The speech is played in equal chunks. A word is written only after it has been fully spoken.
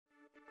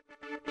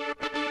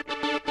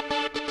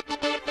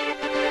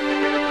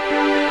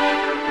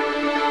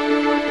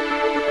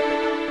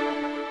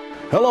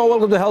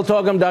welcome to Health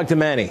Talk. I'm Dr.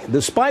 Manny.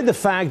 Despite the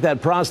fact that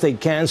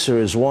prostate cancer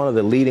is one of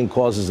the leading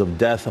causes of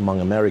death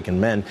among American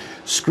men,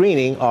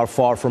 screening are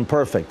far from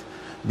perfect.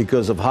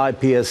 Because of high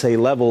PSA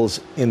levels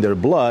in their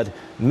blood,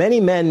 many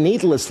men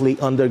needlessly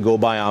undergo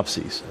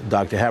biopsies.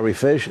 Dr. Harry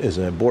Fisch is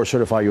a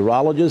board-certified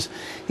urologist.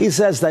 He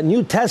says that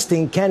new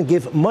testing can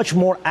give much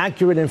more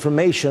accurate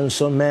information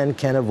so men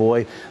can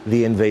avoid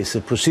the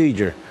invasive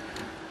procedure.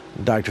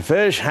 Dr.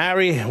 Fisch,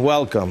 Harry,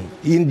 welcome.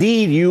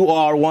 Indeed, you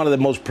are one of the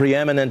most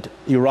preeminent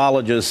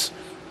urologists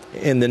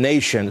in the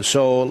nation.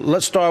 So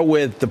let's start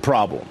with the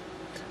problem.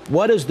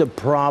 What is the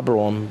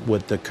problem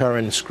with the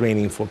current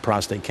screening for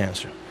prostate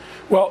cancer?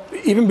 Well,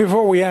 even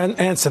before we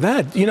answer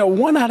that,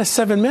 1 out of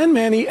 7 men,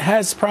 Manny,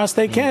 has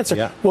prostate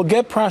cancer. Will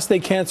get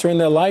prostate cancer in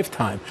their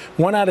lifetime.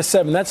 1 out of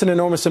 7, that's an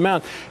enormous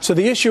amount. So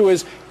the issue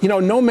is,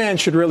 no man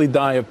should really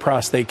die of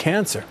prostate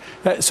cancer.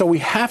 So we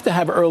have to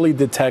have early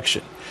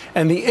detection.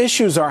 And the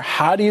issues are,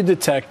 how do you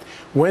detect,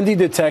 when do you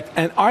detect,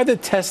 and are the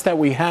tests that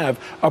we have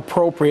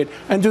appropriate,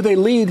 and do they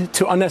lead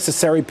to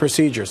unnecessary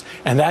procedures?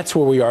 And that's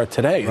where we are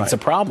today. Right. It's a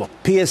problem.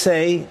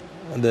 PSA,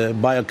 the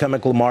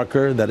biochemical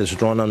marker that is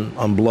drawn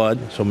on blood,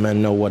 so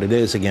men know what it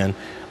is again,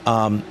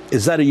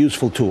 is that a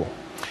useful tool?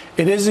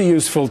 It is a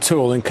useful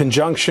tool in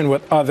conjunction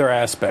with other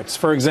aspects.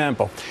 For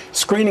example,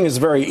 screening is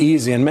very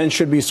easy, and men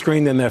should be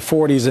screened in their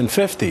 40s and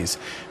 50s.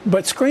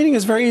 But screening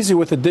is very easy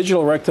with a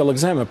digital rectal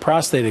exam, a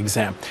prostate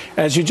exam.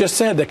 As you just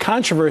said, the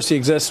controversy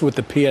exists with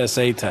the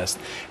PSA test.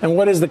 And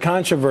what is the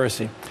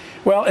controversy?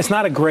 Well, it's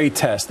not a great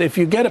test. If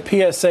you get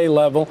a PSA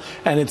level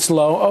and it's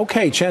low,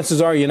 okay,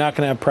 chances are you're not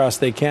going to have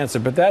prostate cancer.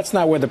 But that's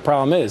not where the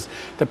problem is.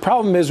 The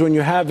problem is when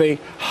you have a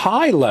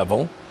high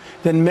level,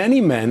 then many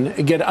men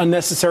get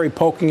unnecessary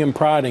poking and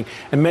prodding,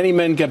 and many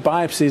men get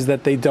biopsies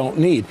that they don't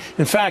need.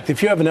 In fact,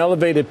 if you have an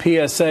elevated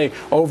PSA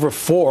over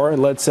 4,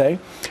 let's say,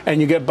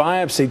 and you get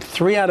biopsied,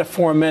 3 out of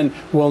 4 men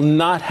will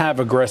not have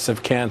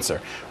aggressive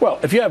cancer. Well,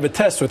 if you have a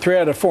test where 3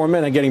 out of 4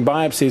 men are getting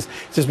biopsies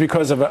just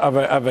because of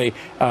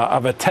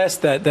a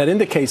test that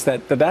indicates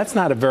that that's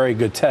not a very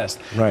good test.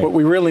 Right. What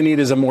we really need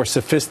is a more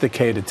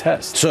sophisticated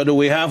test. So do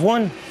we have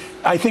one?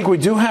 I think we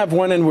do have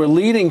one, and we're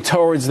leading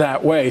towards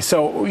that way.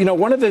 So,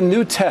 one of the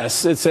new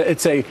tests,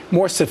 it's a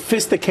more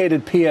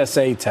sophisticated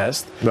PSA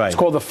test. Right. It's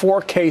called the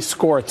 4K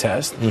score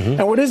test. Mm-hmm.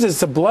 And what it is,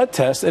 it's a blood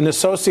test in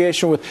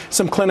association with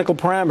some clinical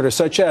parameters,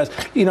 such as,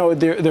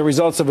 the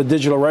results of a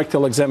digital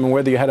rectal exam and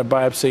whether you had a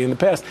biopsy in the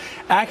past,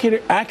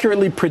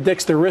 accurately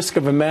predicts the risk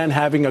of a man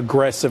having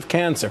aggressive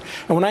cancer.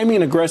 And when I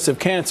mean aggressive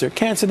cancer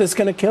that's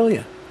going to kill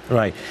you.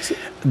 Right.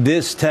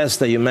 This test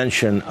that you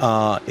mentioned,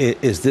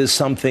 is this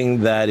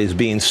something that is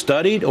being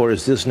studied, or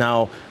is this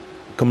now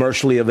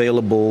commercially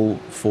available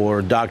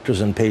for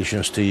doctors and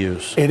patients to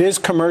use? It is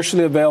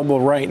commercially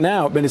available right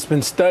now, but it's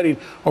been studied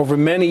over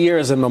many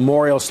years at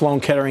Memorial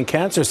Sloan Kettering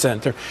Cancer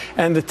Center,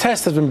 and the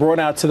test has been brought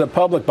out to the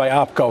public by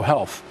OPKO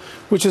Health,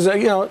 which is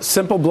a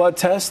simple blood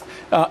test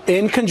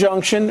in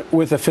conjunction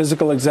with a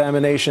physical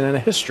examination and a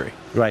history.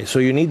 Right. So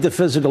you need the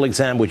physical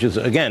exam, which is,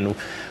 again,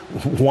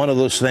 one of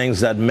those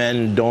things that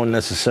men don't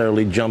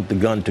necessarily jump the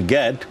gun to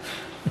get.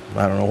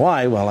 I don't know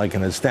why. Well, I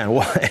can understand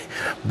why.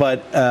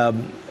 But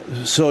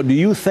so do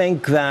you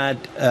think that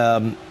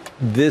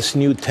this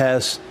new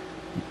test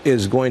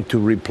is going to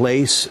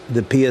replace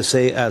the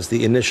PSA as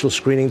the initial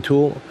screening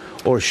tool,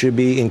 or should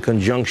be in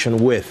conjunction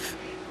with?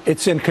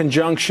 It's in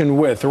conjunction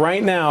with.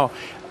 Right now,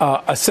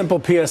 a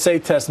simple PSA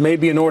test may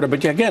be in order,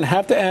 but you, again,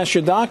 have to ask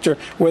your doctor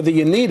whether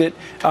you need it.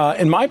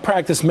 In my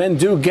practice, men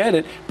do get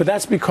it, but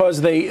that's because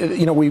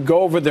we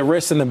go over the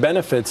risks and the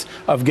benefits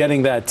of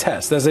getting that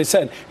test. As I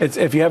said,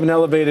 if you have an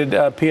elevated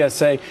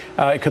PSA,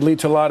 it could lead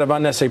to a lot of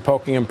unnecessary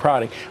poking and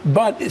prodding.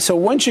 But so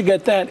once you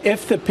get that,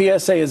 if the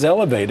PSA is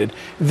elevated,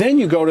 then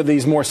you go to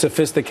these more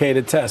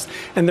sophisticated tests.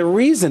 And the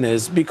reason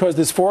is because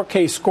this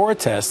 4K score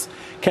test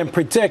can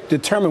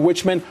determine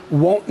which men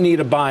won't need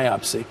a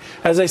biopsy.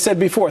 As I said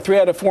before, 3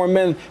 out of 4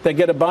 men that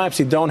get a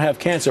biopsy don't have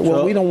cancer.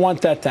 Well, we don't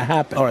want that to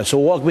happen. All right, so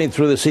walk me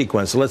through the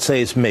sequence. Let's say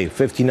it's me,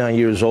 59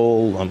 years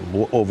old, I'm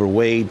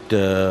overweight,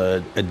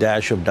 a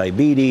dash of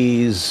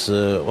diabetes,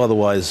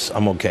 otherwise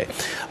I'm okay.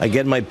 I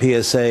get my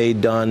PSA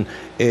done,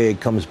 it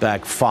comes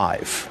back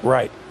 5.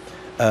 Right.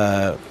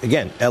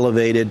 Again,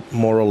 elevated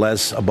more or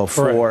less above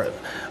 4.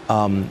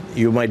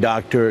 You're my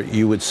doctor,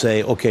 you would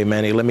say, okay,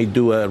 Manny, let me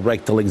do a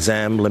rectal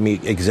exam, let me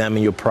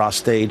examine your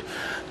prostate.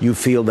 You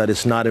feel that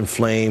it's not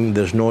inflamed,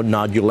 there's no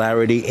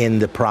nodularity in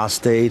the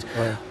prostate.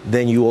 Right.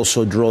 Then you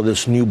also draw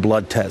this new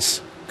blood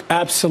test.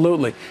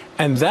 Absolutely.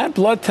 And that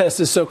blood test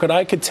is so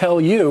I could tell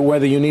you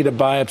whether you need a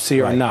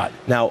biopsy or not.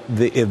 Now,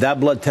 if that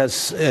blood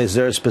test, is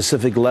there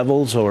specific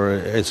levels, or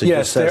is it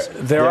yes, just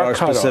there are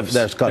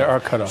cutoffs. There are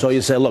cutoffs. So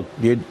you say, look,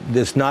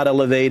 it's not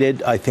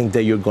elevated, I think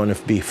that you're going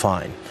to be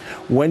fine.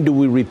 When do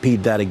we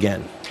repeat that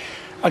again?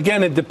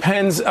 Again, it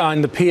depends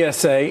on the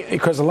PSA,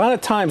 because a lot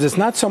of times it's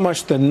not so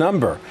much the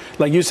number.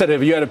 Like you said,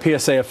 if you had a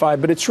PSA of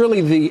 5, but it's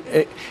really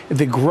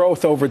the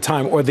growth over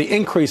time, or the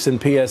increase in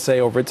PSA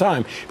over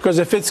time. Because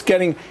if it's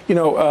getting,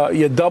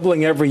 you're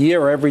doubling every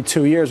year or every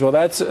 2 years, well,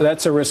 that's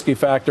a risky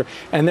factor.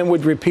 And then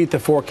we'd repeat the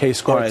 4K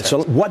score. All right,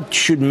 so what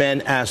should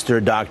men ask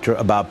their doctor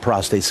about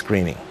prostate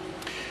screening?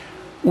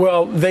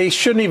 Well, they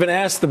shouldn't even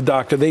ask the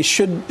doctor. They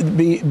should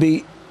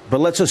be But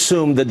let's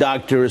assume the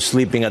doctor is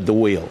sleeping at the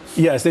wheel.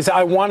 Yes, they say,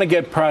 I want to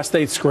get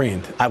prostate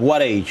screened. At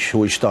what age should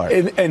we start?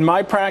 In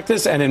my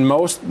practice, and in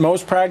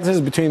most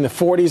practices, between the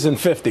 40s and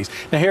 50s.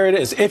 Now, here it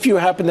is. If you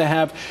happen to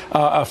have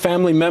a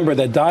family member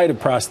that died of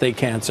prostate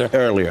cancer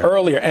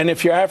earlier, and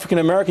if you're African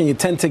American, you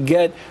tend to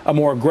get a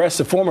more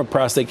aggressive form of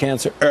prostate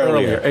cancer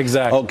earlier.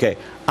 Exactly. Okay.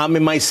 I'm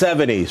in my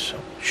 70s.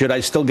 Should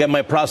I still get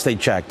my prostate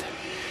checked?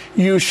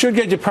 You should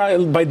get your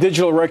by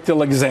digital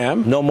rectal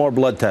exam. No more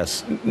blood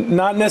tests?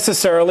 Not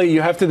necessarily.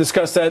 You have to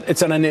discuss that.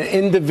 It's on an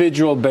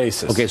individual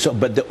basis. Okay, so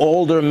but the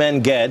older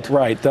men get,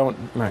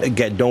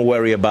 don't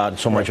worry about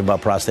so much about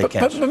prostate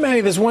cancer. But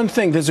Manny, there's one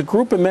thing. There's a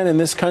group of men in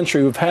this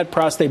country who've had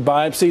prostate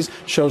biopsies,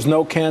 shows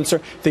no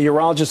cancer. The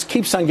urologist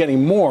keeps on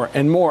getting more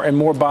and more and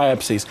more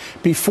biopsies.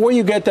 Before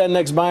you get that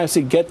next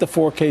biopsy, get the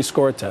 4K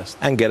score test.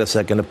 And get a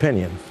second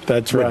opinion.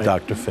 That's right. With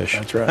Dr. Fisch.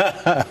 That's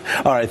right.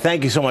 All right,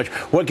 thank you so much.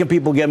 Where can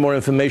people get more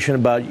information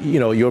about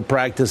your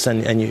practice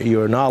and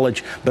your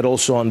knowledge, but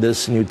also on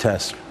this new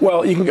test?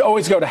 Well, you can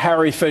always go to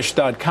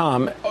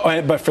harryfisch.com,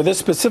 but for this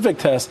specific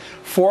test,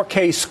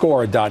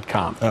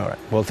 4kscore.com. All right.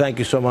 Well, thank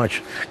you so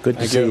much. Good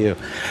to see you.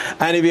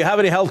 And if you have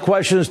any health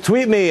questions,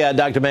 tweet me at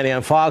Dr. Manny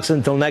on Fox.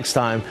 Until next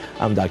time,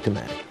 I'm Dr.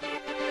 Manny.